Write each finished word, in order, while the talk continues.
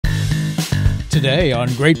Today on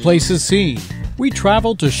Great Places Seen, we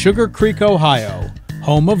travel to Sugar Creek, Ohio,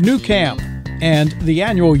 home of nuCamp and the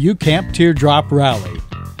annual uCamp Teardrop Rally.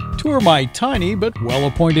 Tour my tiny but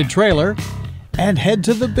well-appointed trailer and head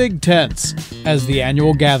to the big tents as the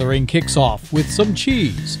annual gathering kicks off with some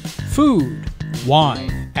cheese, food,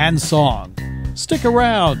 wine, and song. Stick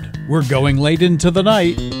around, we're going late into the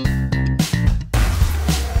night.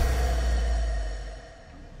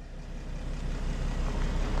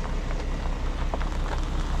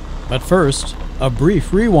 But first, a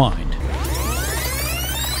brief rewind.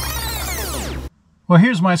 Well,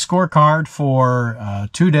 here's my scorecard for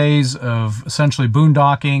 2 days of essentially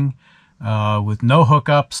boondocking with no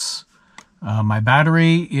hookups. My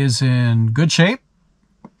battery is in good shape.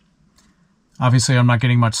 Obviously, I'm not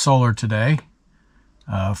getting much solar today.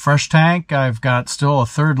 Fresh tank, I've got still a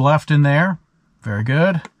third left in there. Very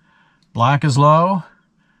good. Black is low.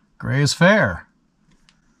 Gray is fair.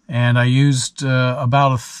 And I used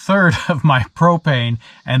about a third of my propane,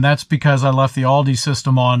 and that's because I left the Aldi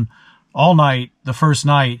system on all night the first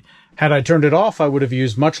night. Had I turned it off, I would have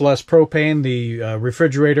used much less propane. The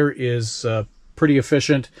refrigerator is pretty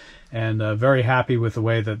efficient, and very happy with the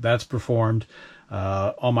way that that's performed.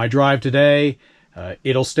 On my drive today,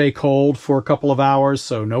 it'll stay cold for a couple of hours,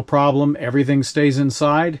 so no problem. Everything stays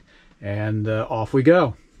inside, and off we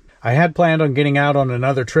go. I had planned on getting out on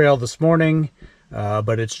another trail this morning,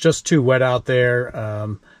 but it's just too wet out there.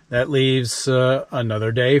 That leaves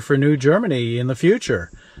another day for New Germany in the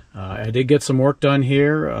future. I did get some work done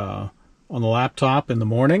here on the laptop in the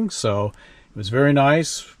morning, so it was very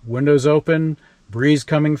nice. Windows open, breeze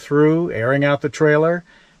coming through, airing out the trailer,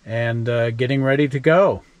 and getting ready to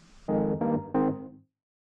go.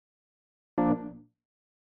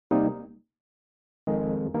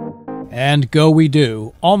 And go we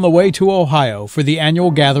do, on the way to Ohio for the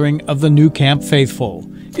annual gathering of the nuCamp faithful.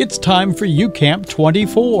 It's time for uCamp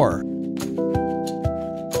 24.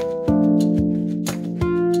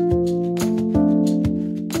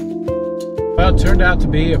 Well, it turned out to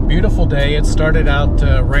be a beautiful day. It started out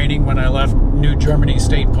raining when I left New Germany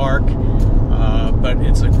State Park, but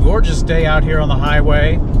it's a gorgeous day out here on the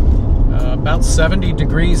highway. About 70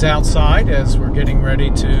 degrees outside as we're getting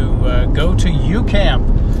ready to go to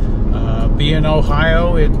uCamp. Be in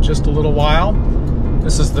Ohio in just a little while.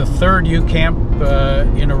 This is the third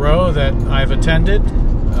uCamp in a row that I've attended.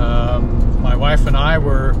 My wife and I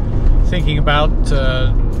were thinking about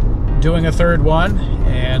doing a third one,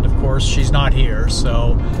 and of course she's not here,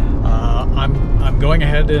 so I'm going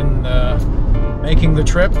ahead and making the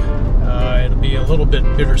trip. It'll be a little bit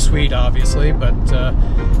bittersweet, obviously, but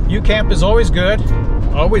uCamp is always good.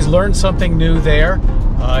 Always learn something new there.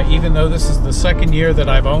 Even though this is the second year that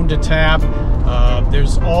I've owned a Tab,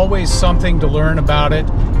 there's always something to learn about it,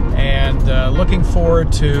 and looking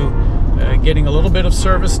forward to getting a little bit of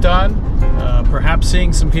service done, perhaps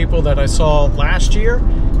seeing some people that I saw last year,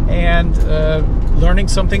 and learning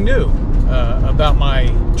something new about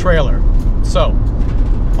my trailer. So,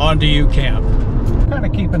 on to uCamp. Kind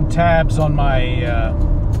of keeping tabs on my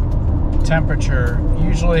temperature.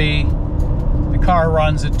 Usually the car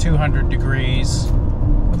runs at 200 degrees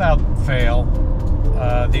without fail.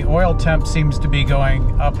 The oil temp seems to be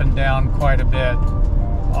going up and down quite a bit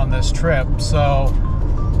on this trip, so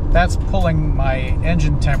that's pulling my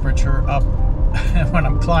engine temperature up when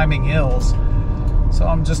I'm climbing hills. So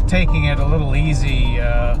I'm just taking it a little easy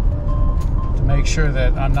to make sure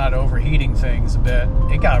that I'm not overheating things a bit.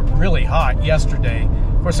 It got really hot yesterday.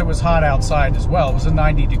 Of course, it was hot outside as well. It was a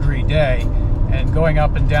 90-degree day, and going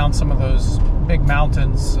up and down some of those big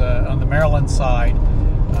mountains on the Maryland side,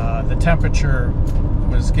 the temperature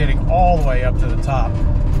was getting all the way up to the top.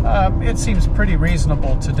 It seems pretty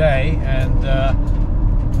reasonable today, and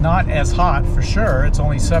not as hot for sure. It's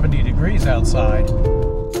only 70 degrees outside.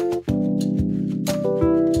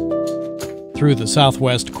 Through the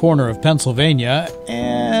southwest corner of Pennsylvania,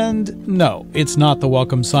 and no, it's not the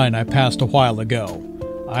welcome sign I passed a while ago.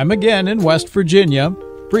 I'm again in West Virginia,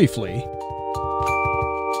 briefly.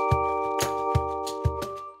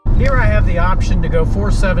 Here I have the option to go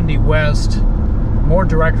 470 west, more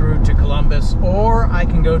direct route to Columbus, or I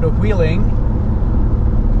can go to Wheeling,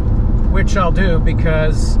 which I'll do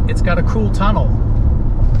because it's got a cool tunnel.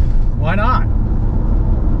 Why not?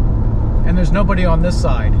 And there's nobody on this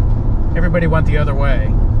side. Everybody went the other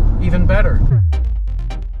way. Even better.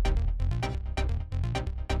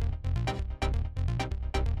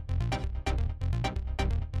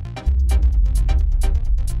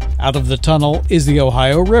 Out of the tunnel is the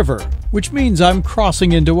Ohio River, which means I'm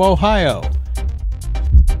crossing into Ohio.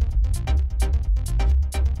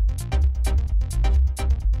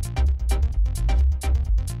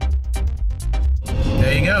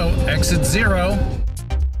 we go, exit 0.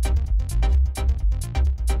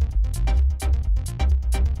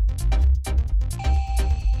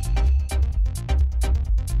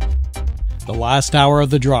 The last hour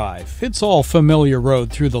of the drive. It's all familiar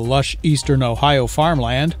road through the lush eastern Ohio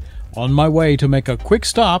farmland, on my way to make a quick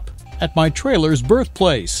stop at my trailer's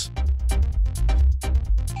birthplace.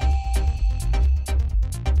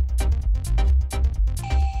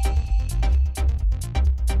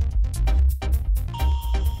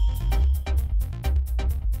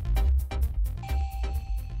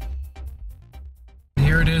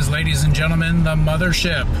 Here it is, ladies and gentlemen, the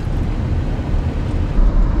Mothership.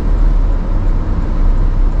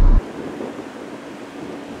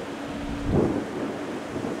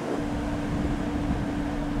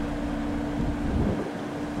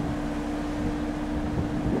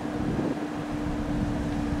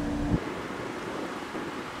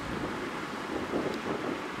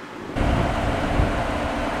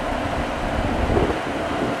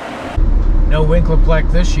 No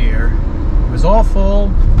Winkleplex this year. It was all full,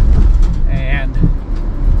 and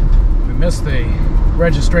we missed the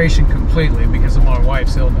registration completely because of my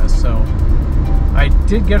wife's illness. So I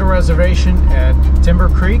did get a reservation at Timber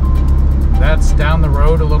Creek. That's down the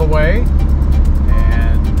road a little way,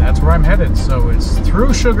 and that's where I'm headed. So it's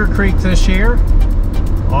through Sugar Creek this year,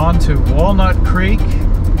 on to Walnut Creek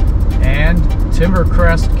and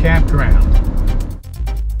Timbercrest campground.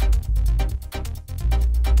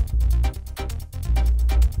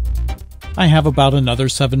 I have about another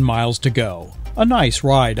 7 miles to go. A nice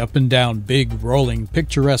ride up and down big, rolling,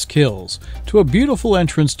 picturesque hills to a beautiful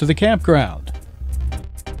entrance to the campground.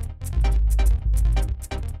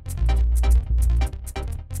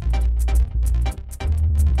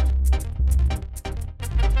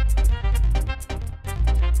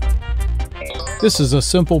 This is a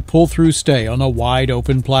simple pull-through stay on a wide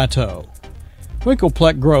open plateau.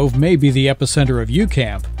 Winkleplex Grove may be the epicenter of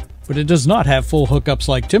uCamp, but it does not have full hookups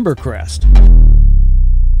like Timbercrest.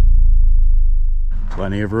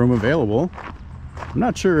 Plenty of room available. I'm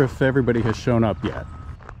not sure if everybody has shown up yet.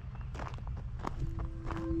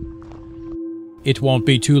 It won't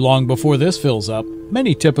be too long before this fills up.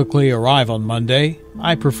 Many typically arrive on Monday.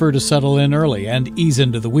 I prefer to settle in early and ease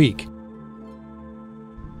into the week.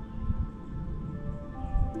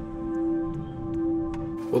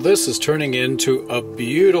 Well, this is turning into a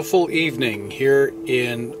beautiful evening here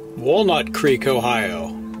in Walnut Creek,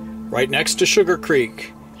 Ohio, right next to Sugar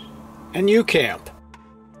Creek and uCamp.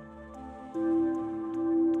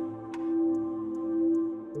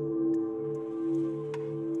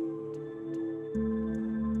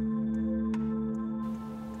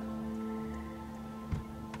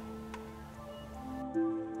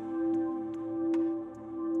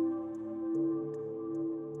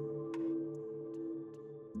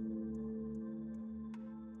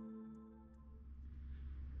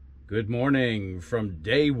 Good morning from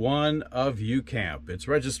day 1 of uCamp. It's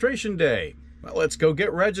registration day. Well, let's go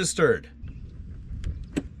get registered.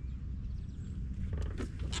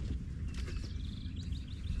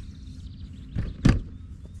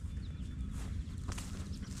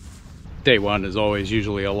 Day 1 is always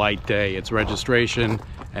usually a light day. It's registration,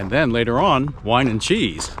 and then later on, wine and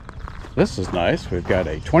cheese. This is nice. We've got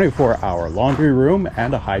a 24-hour laundry room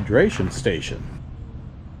and a hydration station.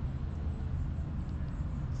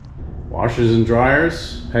 Washers and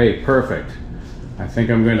dryers, hey, perfect. I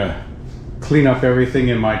think I'm gonna clean up everything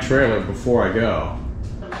in my trailer before I go.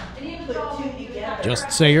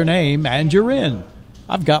 Just say your name and you're in.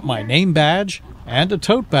 I've got my name badge and a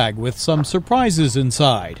tote bag with some surprises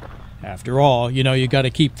inside. After all, you know, you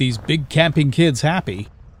gotta keep these big camping kids happy.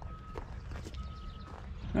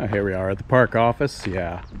 Oh, here we are at the park office.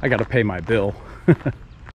 Yeah, I gotta pay my bill.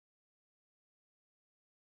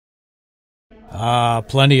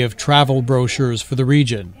 Plenty of travel brochures for the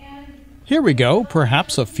region. Here we go.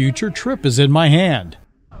 Perhaps a future trip is in my hand.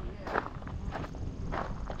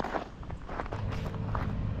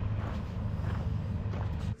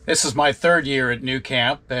 This is my 3rd year at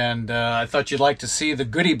nuCamp, and I thought you'd like to see the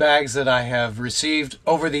goodie bags that I have received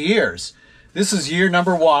over the years. This is year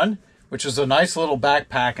number 1, which is a nice little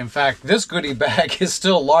backpack. In fact, this goodie bag is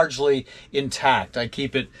still largely intact. I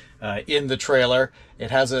keep it in the trailer. It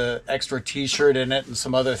has an extra t-shirt in it and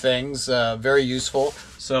some other things, very useful.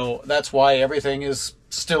 So that's why everything is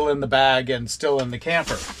still in the bag and still in the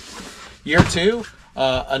camper. Year 2,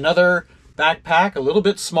 another backpack, a little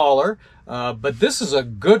bit smaller, but this is a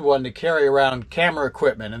good one to carry around camera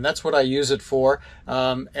equipment, and that's what I use it for,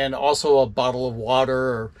 and also a bottle of water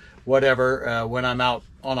or whatever when I'm out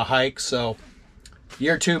on a hike. So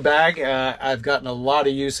year 2 bag, I've gotten a lot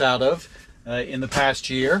of use out of in the past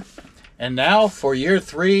year. And now for year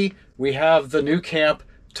 3, we have the nuCamp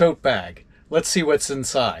tote bag. Let's see what's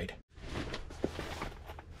inside.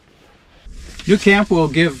 nuCamp will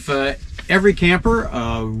give every camper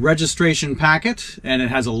a registration packet, and it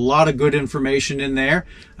has a lot of good information in there.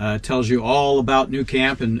 It tells you all about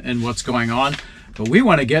nuCamp and what's going on. But we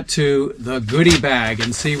want to get to the goodie bag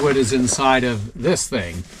and see what is inside of this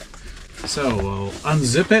thing. So we'll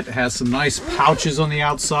unzip it. It has some nice pouches on the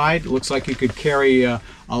outside. It looks like you could carry a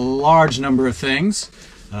large number of things.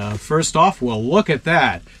 First off, well, look at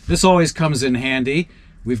that. This always comes in handy.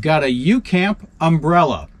 We've got a uCamp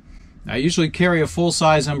umbrella. I usually carry a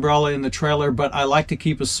full-size umbrella in the trailer, but I like to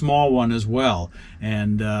keep a small one as well.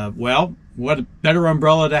 And, well, what better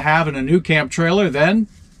umbrella to have in a nuCamp trailer than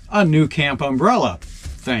a nuCamp umbrella?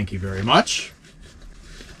 Thank you very much.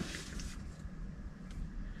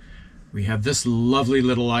 We have this lovely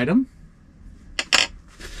little item.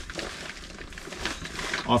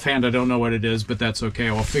 Offhand, I don't know what it is, but that's okay.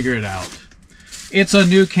 I'll figure it out. It's a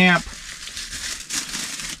nuCamp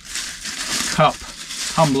cup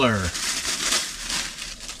tumbler.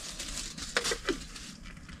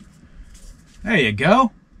 There you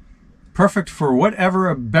go. Perfect for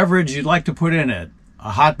whatever beverage you'd like to put in it.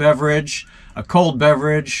 A hot beverage, a cold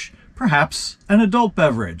beverage, perhaps an adult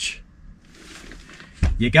beverage.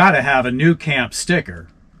 You gotta have a nuCamp sticker.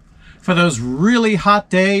 For those really hot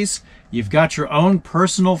days, you've got your own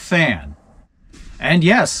personal fan. And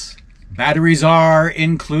yes, batteries are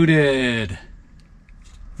included.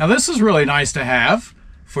 Now this is really nice to have.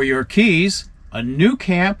 For your keys, a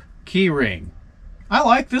nuCamp key ring. I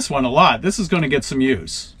like this one a lot. This is going to get some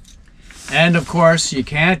use. And of course, you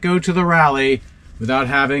can't go to the rally without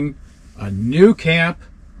having a nuCamp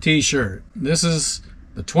t-shirt. This is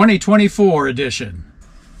the 2024 edition.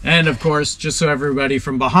 And of course, just so everybody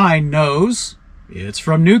from behind knows, it's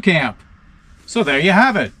from nuCamp. So there you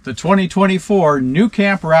have it, the 2024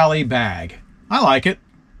 nuCamp Rally bag. I like it.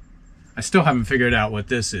 I still haven't figured out what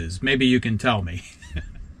this is. Maybe you can tell me.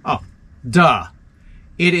 Oh, duh.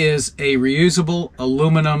 It is a reusable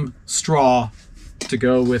aluminum straw to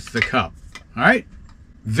go with the cup. All right?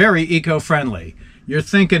 Very eco-friendly. You're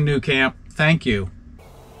thinking, nuCamp. Thank you.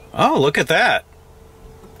 Oh, look at that.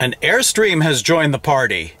 An Airstream has joined the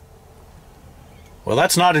party. Well,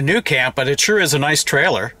 that's not a nuCamp, but it sure is a nice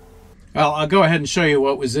trailer. Well, I'll go ahead and show you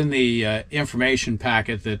what was in the information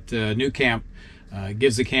packet that nuCamp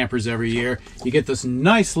gives the campers every year. You get this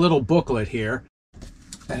nice little booklet here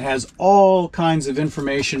that has all kinds of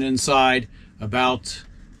information inside about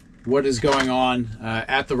what is going on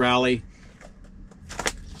at the rally.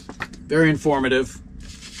 Very informative.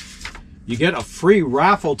 You get a free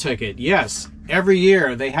raffle ticket. Yes, every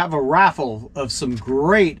year they have a raffle of some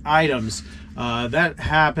great items. That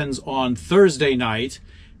happens on Thursday night.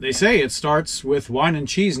 They say it starts with wine and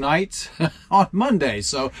cheese night on Monday,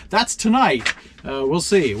 so that's tonight. We'll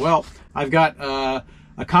see. Well, I've got a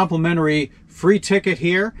complimentary free ticket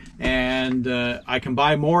here, and I can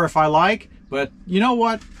buy more if I like, but you know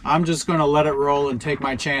what? I'm just going to let it roll and take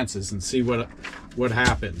my chances and see what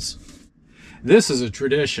happens. This is a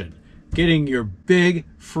tradition, getting your big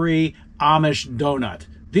free Amish donut.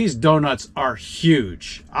 These donuts are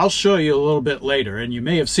huge. I'll show you a little bit later, and you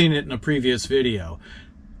may have seen it in a previous video.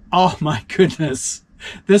 Oh my goodness,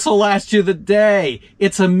 this will last you the day.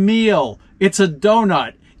 It's a meal, it's a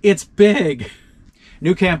donut, it's big.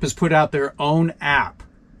 nuCamp has put out their own app.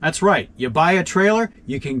 That's right, you buy a trailer,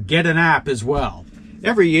 you can get an app as well.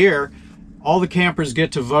 Every year, all the campers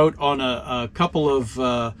get to vote on a couple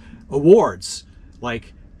of awards,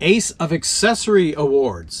 like Ace of Accessory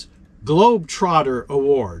Awards, Globetrotter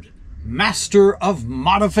Award, Master of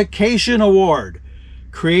Modification Award,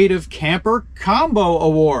 Creative Camper Combo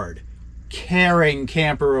Award, Caring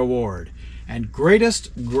Camper Award, and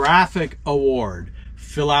Greatest Graphic Award.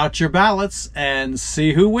 Fill out your ballots and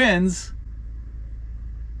see who wins.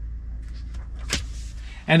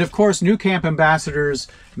 And of course, nuCamp ambassadors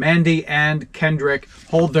Mandy and Kendrick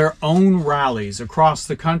hold their own rallies across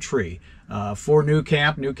the country for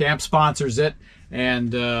nuCamp. nuCamp sponsors it,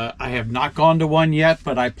 and I have not gone to one yet,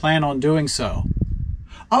 but I plan on doing so.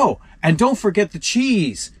 Oh, and don't forget the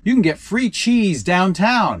cheese. You can get free cheese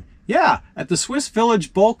downtown. Yeah, at the Swiss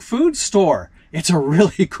Village Bulk Food Store. It's a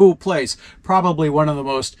really cool place. Probably one of the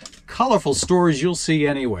most colorful stores you'll see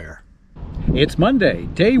anywhere. It's Monday,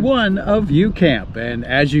 day 1 of uCamp, and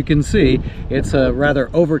as you can see, it's a rather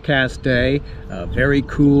overcast day, very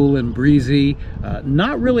cool and breezy.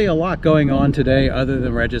 Not really a lot going on today other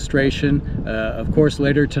than registration. Of course,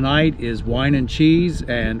 later tonight is wine and cheese,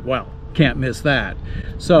 and well, can't miss that.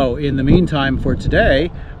 So in the meantime, for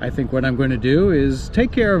today, I think what I'm going to do is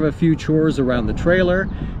take care of a few chores around the trailer,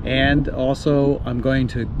 and also I'm going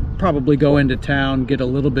to probably go into town, get a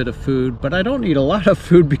little bit of food, but I don't need a lot of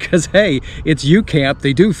food because, hey, it's uCamp.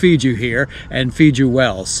 They do feed you here and feed you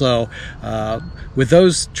well. So with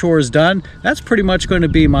those chores done, that's pretty much going to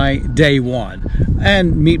be my day one,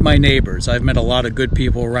 and meet my neighbors. I've met a lot of good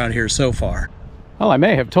people around here so far. Well, I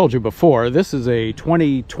may have told you before, this is a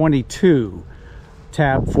 2022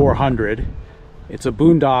 Tab 400. It's a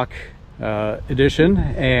Boondock edition,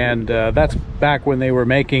 and that's back when they were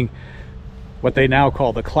making what they now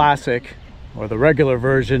call the Classic, or the regular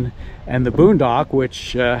version, and the Boondock,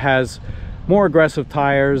 which has more aggressive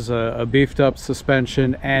tires, a beefed up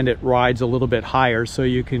suspension, and it rides a little bit higher so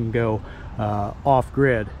you can go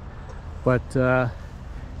off-grid. But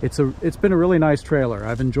it's been a really nice trailer.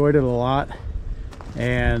 I've enjoyed it a lot,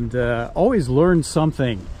 and always learned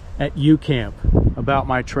something at uCamp about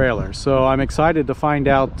my trailer. So I'm excited to find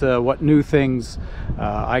out what new things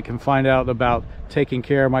I can find out about taking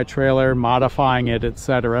care of my trailer, modifying it,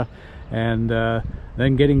 etc., and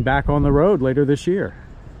then getting back on the road later this year.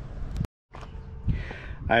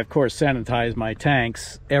 I of course sanitize my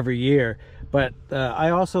tanks every year, but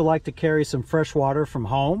I also like to carry some fresh water from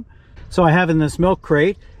home. So I have in this milk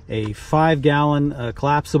crate a 5-gallon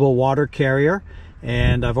collapsible water carrier,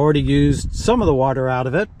 and I've already used some of the water out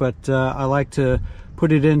of it, but I like to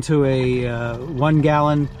put it into a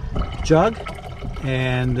 1-gallon jug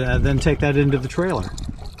and then take that into the trailer.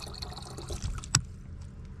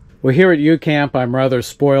 Well, here at uCamp, I'm rather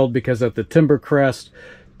spoiled because at the Timbercrest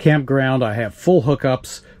campground I have full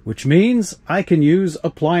hookups, which means I can use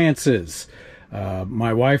appliances.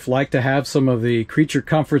 My wife liked to have some of the creature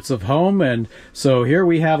comforts of home, and so here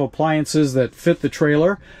we have appliances that fit the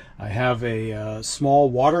trailer. I have a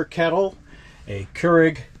small water kettle, a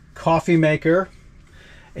Keurig coffee maker,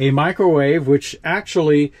 a microwave, which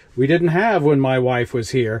actually we didn't have when my wife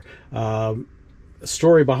was here. A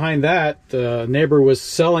story behind that, the neighbor was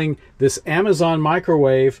selling this Amazon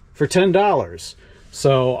microwave for $10.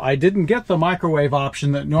 So I didn't get the microwave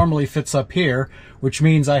option that normally fits up here, which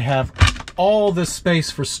means I have all this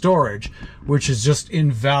space for storage, which is just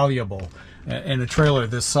invaluable in a trailer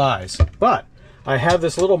this size. But I have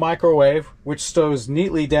this little microwave which stows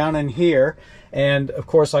neatly down in here, and of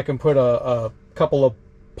course I can put a couple of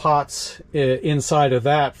pots inside of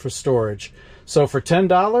that for storage. So for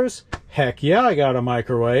 $10, heck yeah, I got a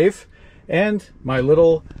microwave. And my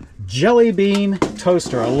little jelly bean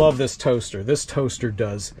toaster. I love this toaster. This toaster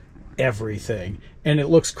does everything, and it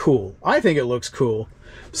looks cool. I think it looks cool.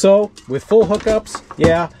 So with full hookups,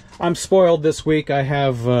 yeah, I'm spoiled this week. I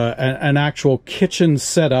have an actual kitchen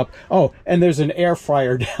setup. Oh, and there's an air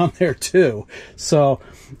fryer down there too. So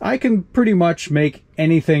I can pretty much make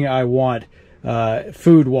anything I want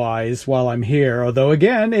food-wise while I'm here. Although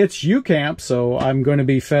again, it's uCamp, so I'm going to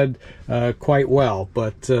be fed quite well.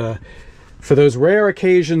 But for those rare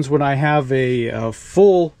occasions when I have a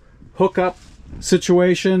full hookup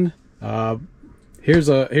situation, here's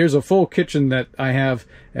a full kitchen that I have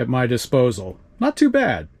at my disposal. Not too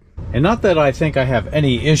bad. And not that I think I have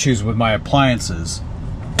any issues with my appliances.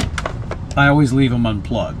 I always leave them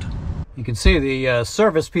unplugged. You can see the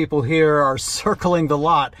service people here are circling the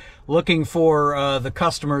lot looking for the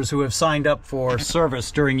customers who have signed up for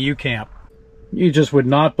service during uCamp. You just would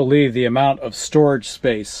not believe the amount of storage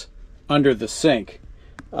space under the sink.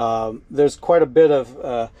 There's quite a bit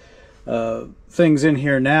of things in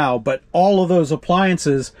here now, but all of those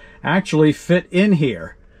appliances actually fit in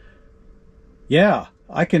here. Yeah,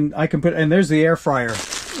 I can put, and there's the air fryer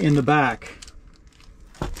in the back.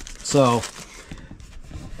 So,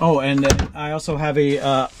 oh, and I also have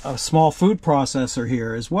a small food processor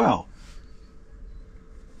here as well.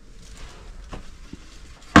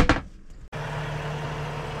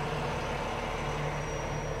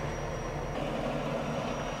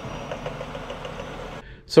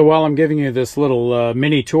 So while I'm giving you this little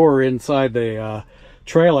mini tour inside the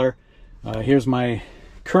trailer, here's my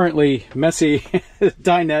currently messy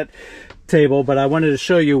dinette table, but I wanted to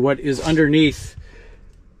show you what is underneath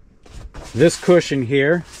this cushion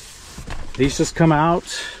here. These just come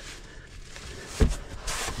out,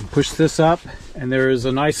 and push this up, and there is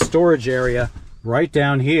a nice storage area right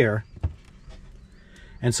down here.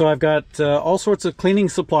 And so I've got all sorts of cleaning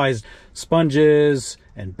supplies, sponges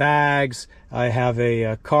and bags. I have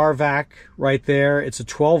a car vac right there. It's a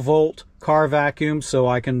 12-volt car vacuum, so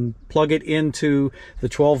I can plug it into the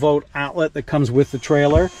 12-volt outlet that comes with the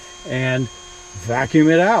trailer and vacuum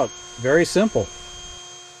it out. Very simple.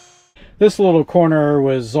 This little corner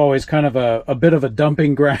was always kind of a bit of a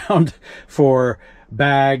dumping ground for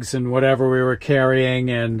bags and whatever we were carrying,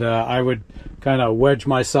 and I would kind of wedge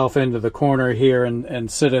myself into the corner here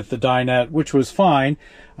and sit at the dinette, which was fine.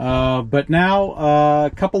 But now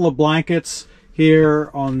a couple of blankets here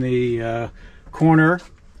on the corner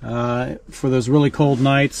for those really cold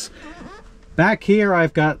nights. Back here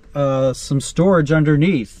I've got some storage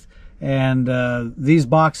underneath, and these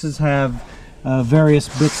boxes have various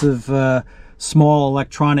bits of small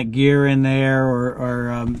electronic gear in there,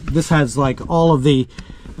 or this has like all of the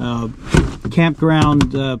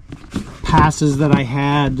campground passes that I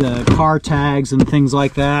had, car tags and things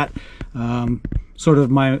like that, sort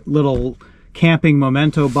of my little camping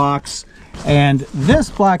memento box. And this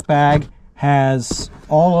black bag has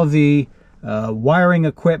all of the wiring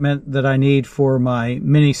equipment that I need for my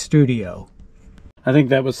mini studio. I think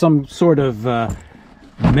that was some sort of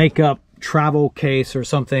makeup travel case or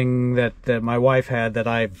something that my wife had that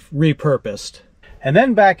I've repurposed. And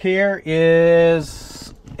then back here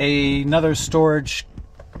is another storage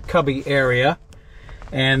cubby area,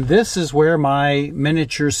 and this is where my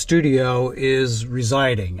miniature studio is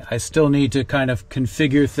residing. I still need to kind of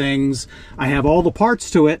configure things. I have all the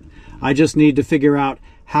parts to it. I just need to figure out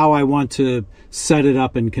how I want to set it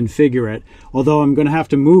up and configure it. Although I'm going to have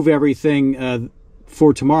to move everything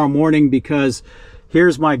for tomorrow morning, because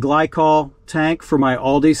here's my glycol tank for my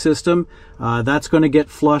Aldi system. That's going to get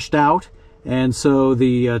flushed out, and so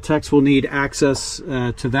the techs will need access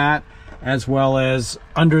to that, as well as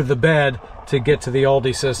under the bed to get to the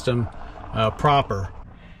Aldi system proper.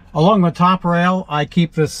 Along the top rail, I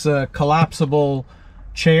keep this collapsible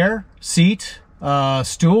chair, seat,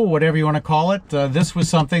 stool, whatever you want to call it. This was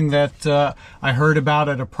something that I heard about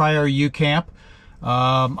at a prior uCamp.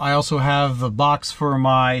 I also have a box for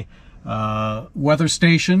my weather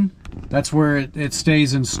station. That's where it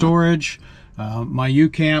stays in storage. My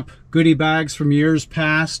uCamp goodie bags from years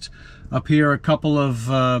past. Up here, a couple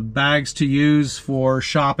of bags to use for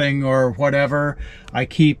shopping or whatever. I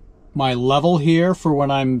keep my level here for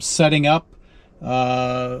when I'm setting up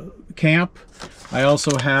camp. I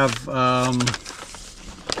also have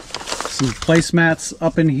some placemats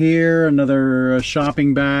up in here, another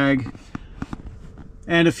shopping bag,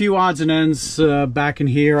 and a few odds and ends back in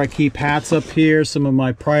here. I keep hats up here, some of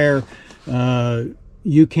my prior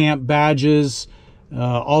uCamp badges,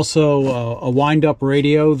 also a wind-up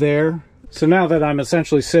radio there. So now that I'm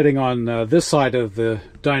essentially sitting on this side of the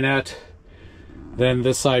dinette, then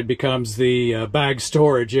this side becomes the bag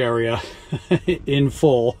storage area in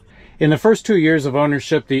full. In the first 2 years of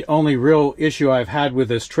ownership, the only real issue I've had with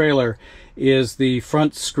this trailer is the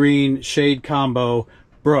front screen shade combo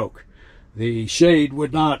broke. The shade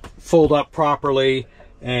would not fold up properly,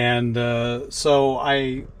 and so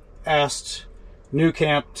I asked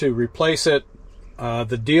nucamp to replace it.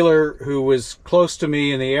 The dealer who was close to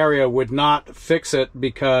me in the area would not fix it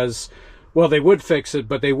because, well, they would fix it,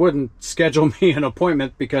 but they wouldn't schedule me an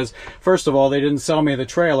appointment because, first of all, they didn't sell me the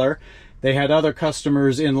trailer. They had other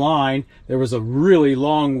customers in line. There was a really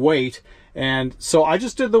long wait. And so I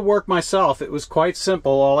just did the work myself. It was quite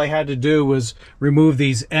simple. All I had to do was remove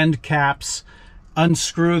these end caps,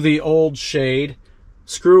 unscrew the old shade,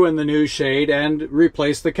 screw in the new shade, and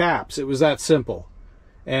replace the caps. It was that simple.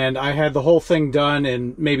 And I had the whole thing done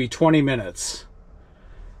in maybe 20 minutes.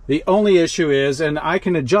 The only issue is, and I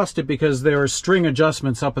can adjust it because there are string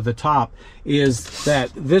adjustments up at the top, is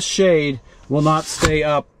that this shade will not stay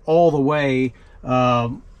up all the way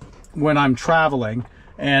when I'm traveling.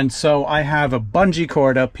 And so I have a bungee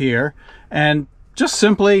cord up here, and just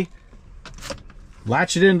simply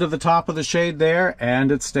latch it into the top of the shade there,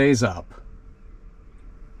 and it stays up.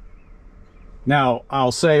 Now,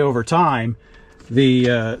 I'll say over time,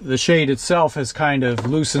 the shade itself has kind of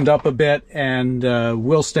loosened up a bit and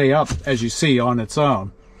will stay up, as you see, on its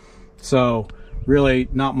own. So really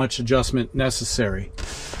not much adjustment necessary.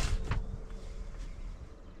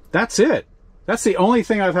 That's it. That's the only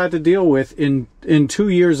thing I've had to deal with in 2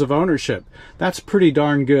 years of ownership. That's pretty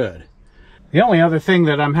darn good. The only other thing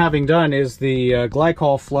that I'm having done is the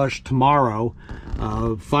glycol flush tomorrow.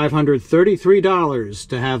 $533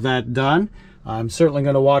 to have that done. I'm certainly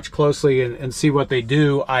going to watch closely and see what they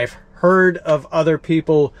do. I've heard of other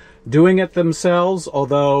people doing it themselves,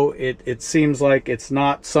 although it seems like it's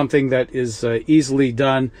not something that is easily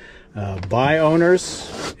done by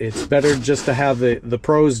owners. It's better just to have the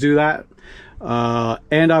pros do that.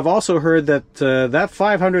 And I've also heard that that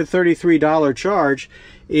 $533 charge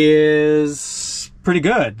is pretty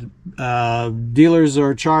good. Dealers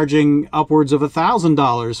are charging upwards of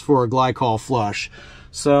 $1,000 for a glycol flush.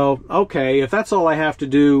 So, okay, if that's all I have to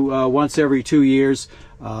do once every 2 years,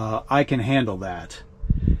 I can handle that.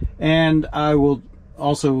 And I will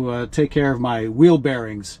also take care of my wheel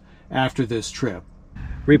bearings after this trip.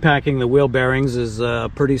 Repacking the wheel bearings is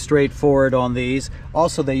pretty straightforward on these.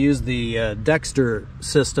 Also, they use the Dexter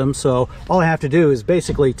system, so all I have to do is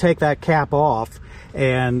basically take that cap off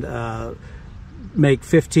and make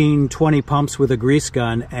 15-20 pumps with a grease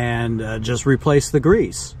gun and just replace the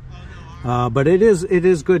grease. But it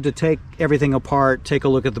is good to take everything apart, take a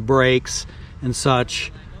look at the brakes and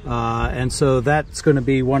such, and so that's going to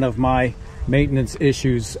be one of my maintenance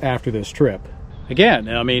issues after this trip. Again,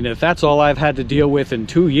 I mean, if that's all I've had to deal with in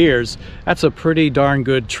 2 years, that's a pretty darn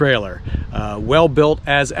good trailer. Well built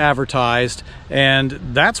as advertised, and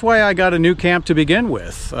that's why I got a nucamp to begin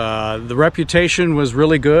with. The reputation was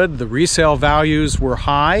really good, the resale values were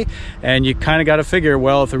high, and you kind of got to figure,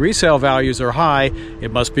 well, if the resale values are high,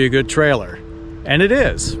 it must be a good trailer. And it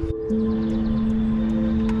is.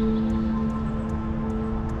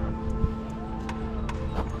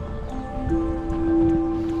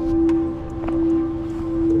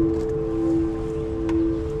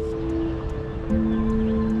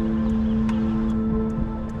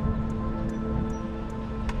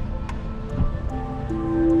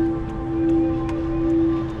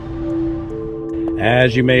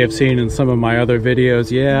 As you may have seen in some of my other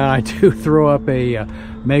videos, yeah, I do throw up a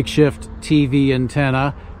makeshift TV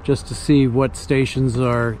antenna just to see what stations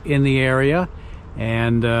are in the area.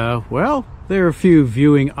 And, well, there are a few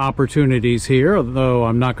viewing opportunities here, although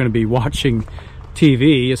I'm not going to be watching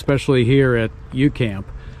TV, especially here at uCamp.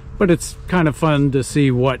 But it's kind of fun to see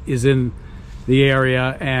what is in the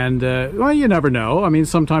area, and, well, you never know. I mean,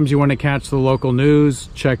 sometimes you want to catch the local news,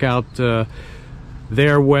 check out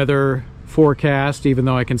their weather forecast, even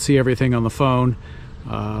though I can see everything on the phone.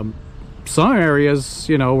 Some areas,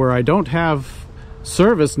 you know, where I don't have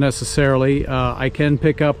service necessarily, I can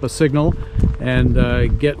pick up a signal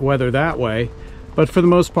and get weather that way. But for the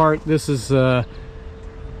most part, this is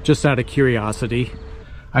just out of curiosity.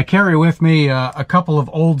 I carry with me a couple of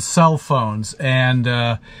old cell phones,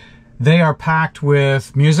 and they are packed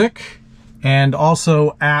with music and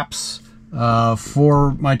also apps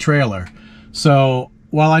for my trailer. So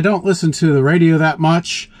while I don't listen to the radio that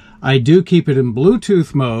much, I do keep it in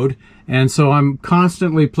Bluetooth mode, and so I'm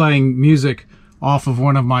constantly playing music off of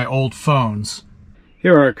one of my old phones.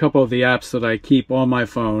 Here are a couple of the apps that I keep on my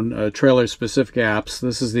phone, trailer-specific apps.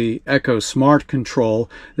 This is the Echo Smart Control.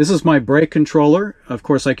 This is my brake controller. Of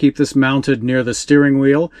course, I keep this mounted near the steering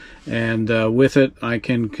wheel, and with it, I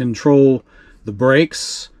can control the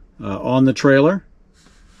brakes on the trailer.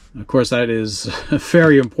 Of course, that is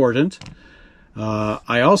very important.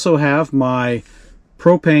 I also have my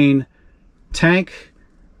propane tank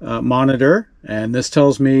monitor, and this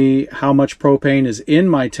tells me how much propane is in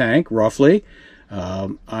my tank, roughly.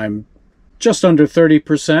 I'm just under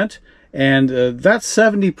 30%, and that's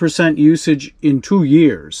 70% usage in 2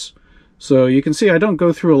 years. So you can see I don't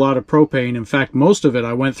go through a lot of propane. In fact, most of it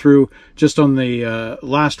I went through just on the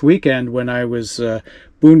last weekend when I was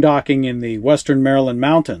boondocking in the western Maryland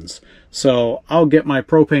mountains. So I'll get my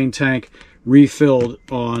propane tank refilled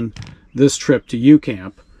on this trip to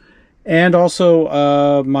uCamp. And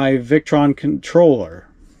also my Victron controller.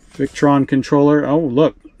 Oh,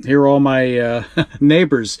 look, here are all my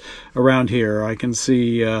neighbors around here. I can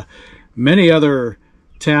see many other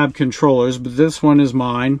Tab controllers, but this one is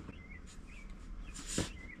mine.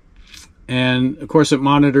 And of course, it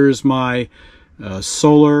monitors my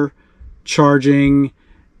solar charging,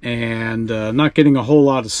 and not getting a whole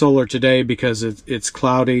lot of solar today because it's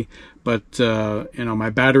cloudy. But you know, my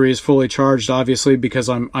battery is fully charged, obviously, because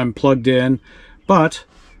I'm plugged in. But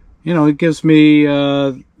you know, it gives me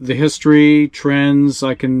the history, trends.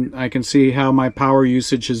 I can see how my power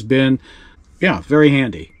usage has been. Yeah, very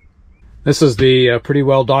handy. This is the pretty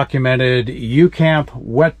well documented uCamp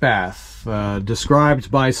wet bath, described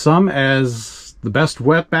by some as the best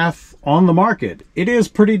wet bath on the market. It is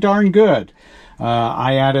pretty darn good.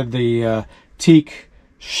 I added the teak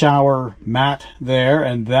shower mat there,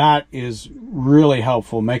 and that is really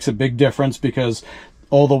helpful. Makes a big difference because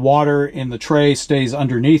all the water in the tray stays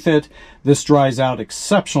underneath it. This dries out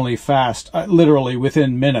exceptionally fast, literally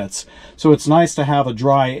within minutes. So it's nice to have a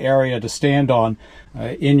dry area to stand on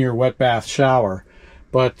in your wet bath shower.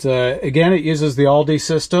 But again, it uses the Aldi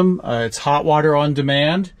system. It's hot water on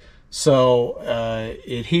demand, so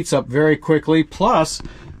it heats up very quickly. Plus,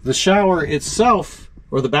 the shower itself,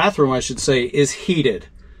 or the bathroom, I should say, is heated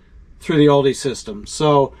through the Aldi system.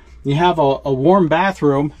 So you have a warm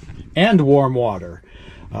bathroom and warm water.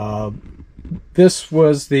 This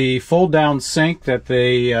was the fold-down sink that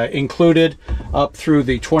they included up through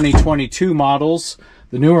the 2022 models.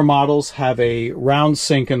 The newer models have a round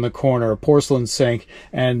sink in the corner, a porcelain sink,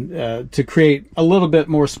 and to create a little bit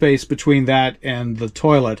more space between that and the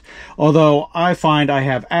toilet. Although I find I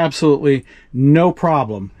have absolutely no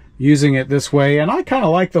problem using it this way, and I kind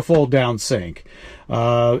of like the fold down sink.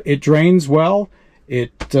 It drains well.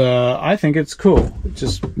 I think it's cool. It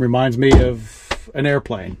just reminds me of an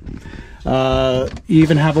airplane. You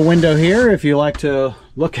even have a window here if you like to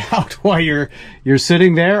look out while you're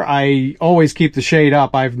sitting there. I always keep the shade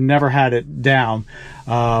up. I've never had it down.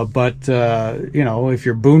 But you know, if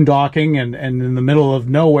you're boondocking and in the middle of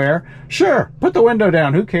nowhere, sure, put the window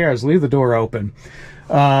down. Who cares? Leave the door open.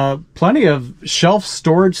 Plenty of shelf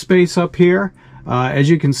storage space up here. As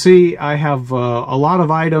you can see, I have a lot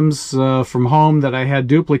of items from home that I had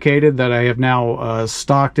duplicated that I have now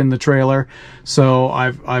stocked in the trailer. So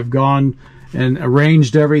I've gone and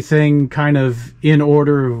arranged everything kind of in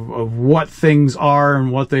order of what things are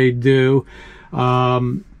and what they do.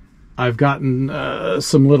 I've gotten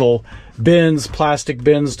some little bins, plastic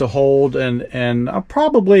bins to hold, and I'll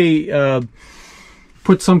probably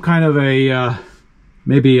put some kind of a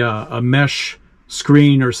maybe a mesh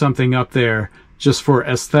screen or something up there just for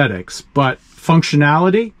aesthetics. But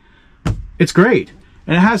functionality, it's great.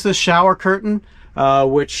 And it has this shower curtain,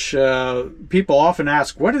 which people often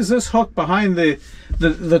ask, what is this hook behind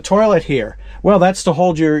the toilet here? Well, that's to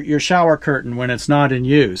hold your shower curtain when it's not in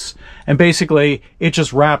use. And basically, it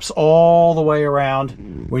just wraps all the way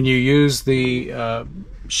around when you use the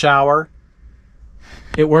shower.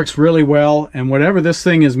 It works really well, and whatever this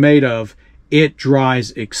thing is made of, it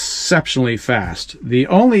dries exceptionally fast. The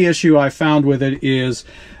only issue I found with it is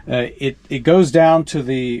it goes down to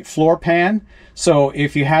the floor pan. So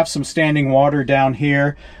if you have some standing water down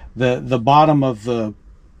here, the bottom of the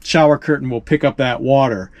shower curtain will pick up that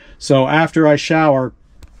water. So after I shower,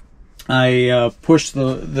 I push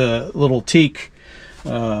the little teak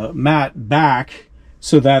mat back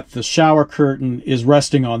so that the shower curtain is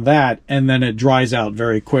resting on that, and then it dries out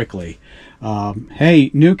very quickly. Hey,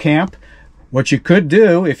 nuCamp, what you could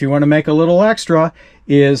do if you want to make a little extra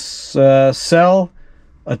is sell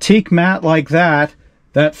a teak mat like that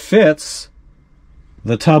fits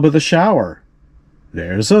the tub of the shower.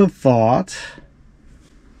 There's a thought.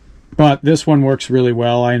 But this one works really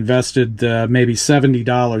well. I invested maybe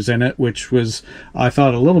 $70 in it, which was, I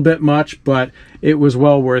thought, a little bit much, but it was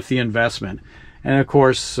well worth the investment. And of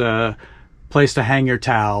course, place to hang your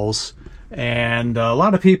towels. And a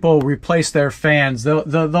lot of people replace their fans.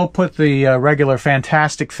 They'll put the regular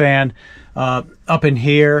Fantastic fan up in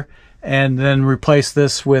here and then replace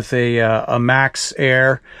this with a Max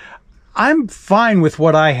Air. I'm fine with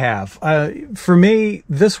what I have. For me,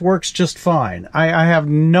 this works just fine. I have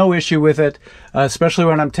no issue with it, especially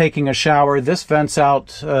when I'm taking a shower. This vents out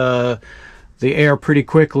the air pretty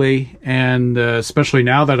quickly, and especially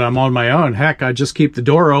now that I'm on my own, heck, I just keep the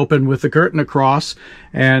door open with the curtain across,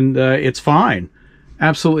 and it's fine.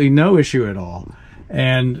 Absolutely no issue at all.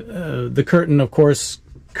 And the curtain, of course,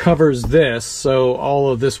 covers this, so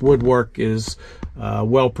all of this woodwork is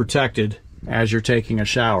well protected as you're taking a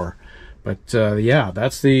shower. But yeah,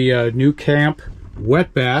 that's the nuCamp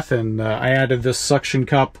wet bath, and I added this suction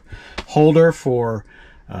cup holder for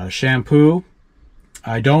shampoo.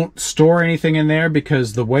 I don't store anything in there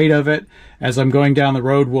because the weight of it as I'm going down the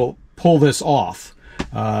road will pull this off.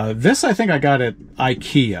 This I think I got at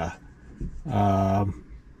IKEA,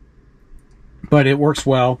 but it works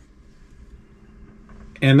well.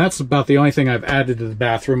 And that's about the only thing I've added to the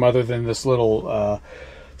bathroom other than this little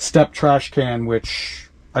step trash can, which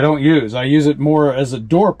I don't use. I use it more as a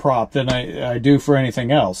door prop than I do for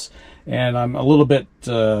anything else. And I'm a little bit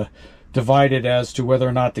divided as to whether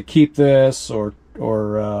or not to keep this or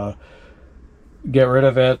get rid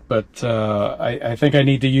of it, but I think I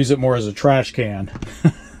need to use it more as a trash can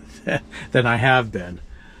than I have been.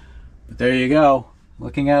 But there you go,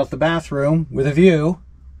 looking out the bathroom with a view.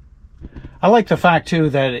 I like the fact too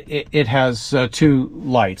that it has two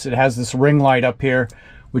lights. It has this ring light up here,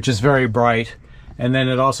 which is very bright, and then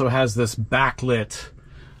it also has this backlit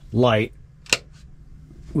light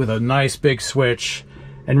with a nice big switch.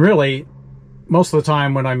 And really, most of the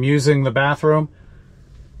time when I'm using the bathroom,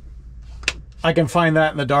 I can find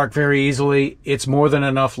that in the dark very easily. It's more than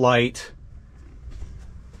enough light.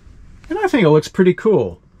 And I think it looks pretty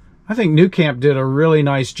cool. I think nuCamp did a really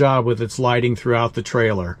nice job with its lighting throughout the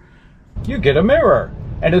trailer. You get a mirror,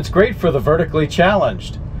 and it's great for the vertically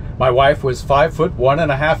challenged. My wife was 5 foot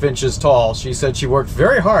 1.5 inches tall. She said she worked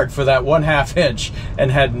very hard for that 1/2 inch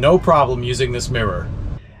and had no problem using this mirror.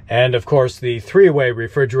 And of course the 3-way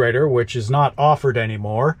refrigerator, which is not offered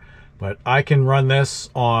anymore, but I can run this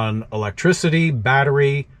on electricity,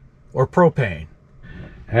 battery, or propane.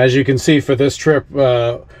 As you can see, for this trip,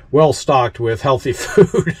 well stocked with healthy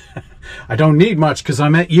food. I don't need much because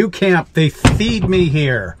I'm at uCamp. They feed me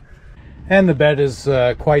here. And the bed is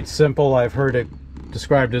quite simple. I've heard it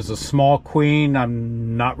described as a small queen.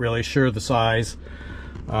 I'm not really sure the size.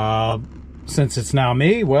 Since it's now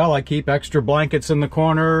me, well, I keep extra blankets in the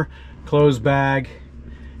corner, clothes bag,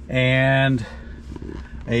 and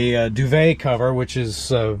a duvet cover, which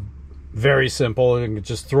is very simple. You can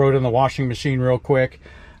just throw it in the washing machine real quick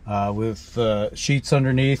with sheets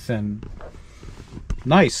underneath, and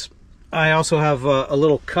nice. I also have a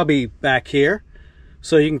little cubby back here,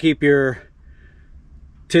 so you can keep your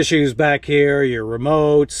tissues back here, your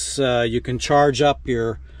remotes, you can charge up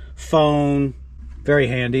your phone. Very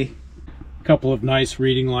handy. A couple of nice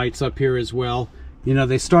reading lights up here as well. You know,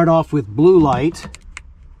 they start off with blue light,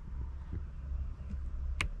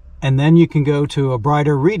 and then you can go to a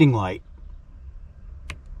brighter reading light.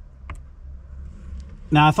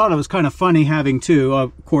 Now, I thought it was kind of funny having two,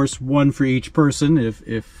 of course, one for each person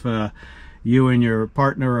if you and your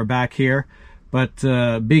partner are back here. But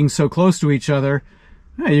being so close to each other,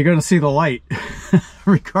 you're going to see the light,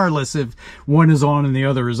 regardless if one is on and the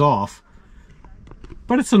other is off.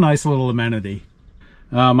 But it's a nice little amenity.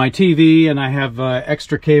 My TV, and I have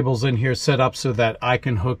extra cables in here set up so that I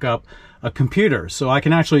can hook up a computer. So I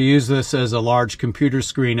can actually use this as a large computer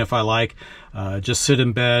screen if I like. Just sit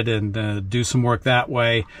in bed and do some work that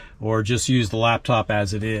way, or just use the laptop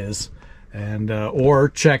as it is. And or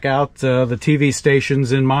check out the TV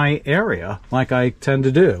stations in my area, like I tend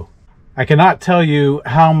to do. I cannot tell you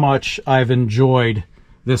how much I've enjoyed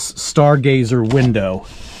this stargazer window.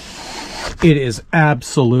 It is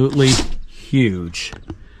absolutely huge.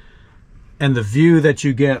 And the view that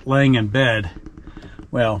you get laying in bed,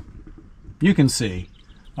 well, you can see.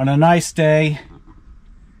 On a nice day,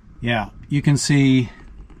 yeah, you can see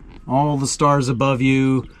all the stars above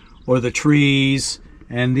you, or the trees.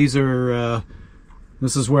 And these are,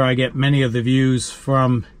 this is where I get many of the views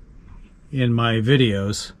from in my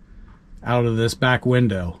videos, out of this back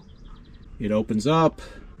window. It opens up.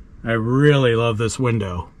 I really love this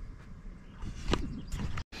window.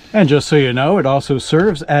 And just so you know, it also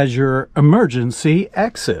serves as your emergency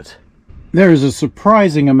exit. There's a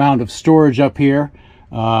surprising amount of storage up here.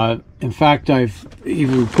 In fact, I've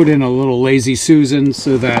even put in a little Lazy Susan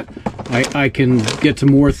so that I can get to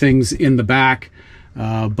more things in the back.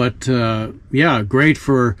 Yeah, great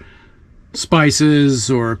for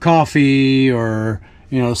spices or coffee, or,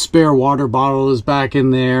 you know, spare water bottle is back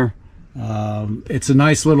in there. It's a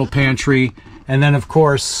nice little pantry. And then, of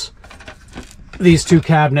course, these two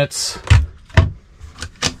cabinets,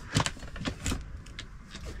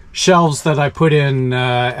 shelves that I put in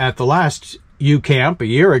at the last uCamp a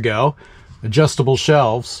year ago, adjustable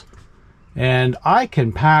shelves, and I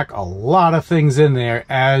can pack a lot of things in there,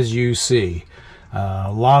 as you see.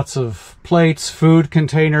 Lots of plates, food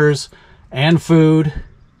containers, and food,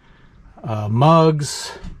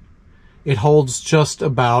 mugs. It holds just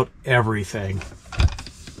about everything.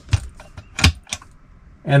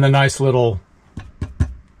 And the nice little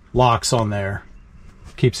locks on there.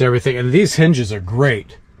 Keeps everything. And these hinges are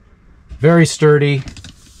great. Very sturdy.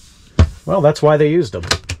 Well, that's why they used them.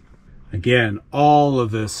 Again, all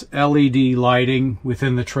of this LED lighting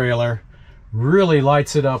within the trailer really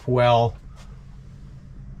lights it up well.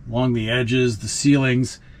 Along the edges, the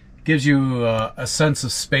ceilings. It gives you a sense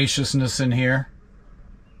of spaciousness in here.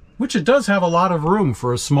 Which it does have a lot of room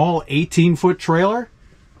for a small 18-foot trailer.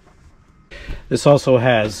 This also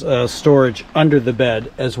has storage under the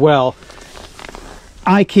bed as well.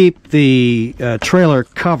 I keep the trailer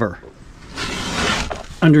cover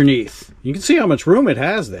underneath. You can see how much room it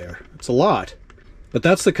has there. It's a lot. But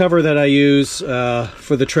that's the cover that I use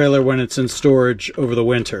for the trailer when it's in storage over the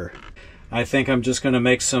winter. I think I'm just going to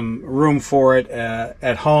make some room for it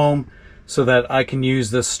at home so that I can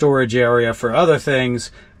use this storage area for other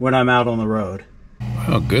things when I'm out on the road.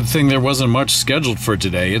 Well, good thing there wasn't much scheduled for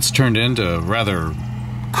today. It's turned into a rather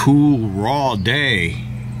cool, raw day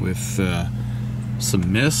with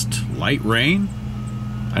some mist, light rain.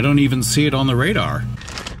 I don't even see it on the radar.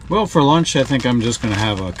 Well, for lunch, I think I'm just going to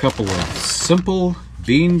have a couple of simple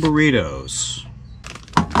bean burritos.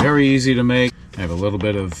 Very easy to make. I have a little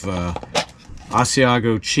bit of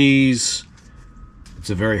Asiago cheese. It's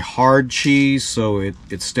a very hard cheese, so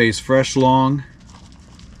it stays fresh long.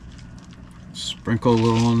 Sprinkle a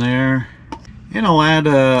little in there. And I'll add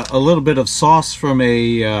a little bit of sauce from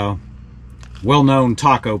a well-known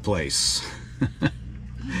taco place.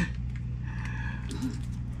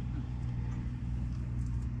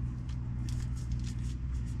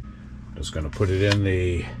 Just going to put it in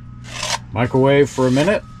the microwave for a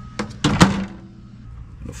minute.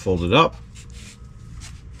 Fold it up.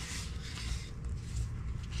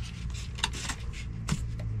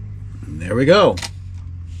 And there we go.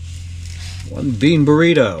 One bean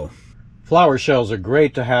burrito. Flour shells are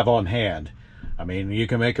great to have on hand. I mean, you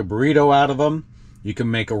can make a burrito out of them. You can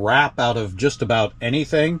make a wrap out of just about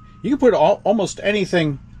anything. You can put almost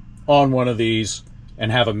anything on one of these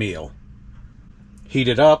and have a meal. Heat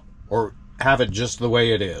it up or have it just the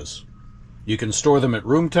way it is. You can store them at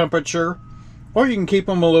room temperature, or you can keep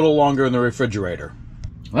them a little longer in the refrigerator.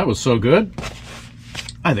 That was so good.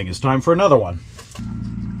 I think it's time for another one.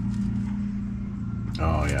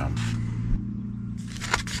 Oh, yeah.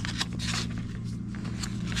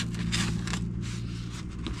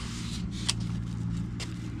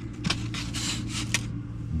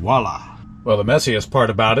 Voila. Well, the messiest part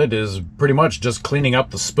about it is pretty much just cleaning up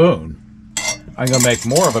the spoon. I'm going to make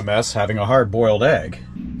more of a mess having a hard-boiled egg.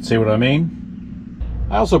 See what I mean?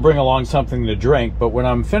 I also bring along something to drink, but when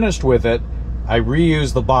I'm finished with it, I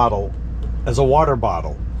reuse the bottle as a water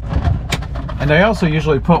bottle. And I also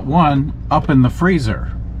usually put one up in the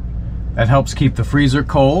freezer. That helps keep the freezer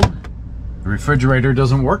cold. The refrigerator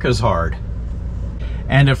doesn't work as hard.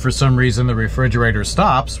 And if for some reason the refrigerator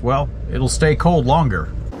stops, well, it'll stay cold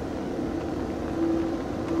longer.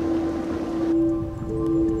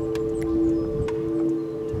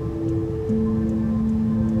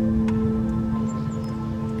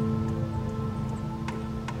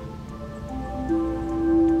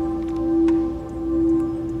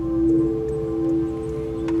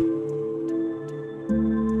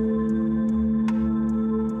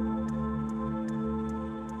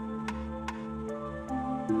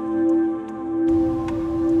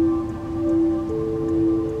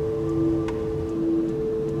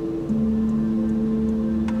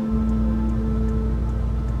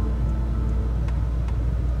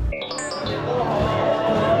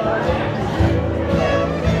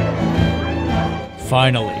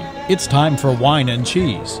 Finally, it's time for wine and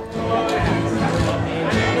cheese.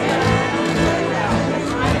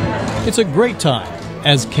 It's a great time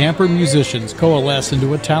as camper musicians coalesce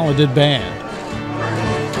into a talented band.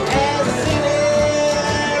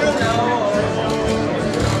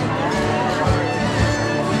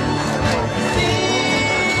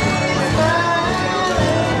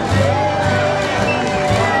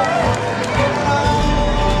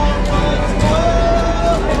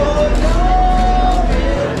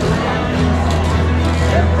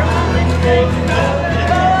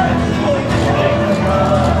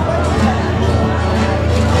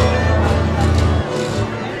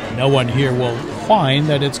 No one here will whine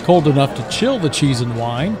that it's cold enough to chill the cheese and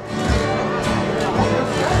wine.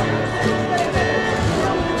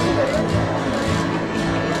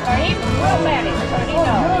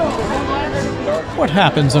 What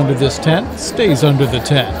happens under this tent stays under the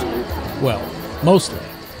tent. Well, mostly.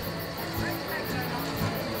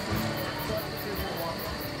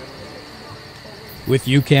 With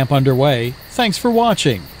uCamp underway, thanks for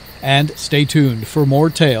watching, and stay tuned for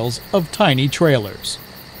more tales of tiny trailers.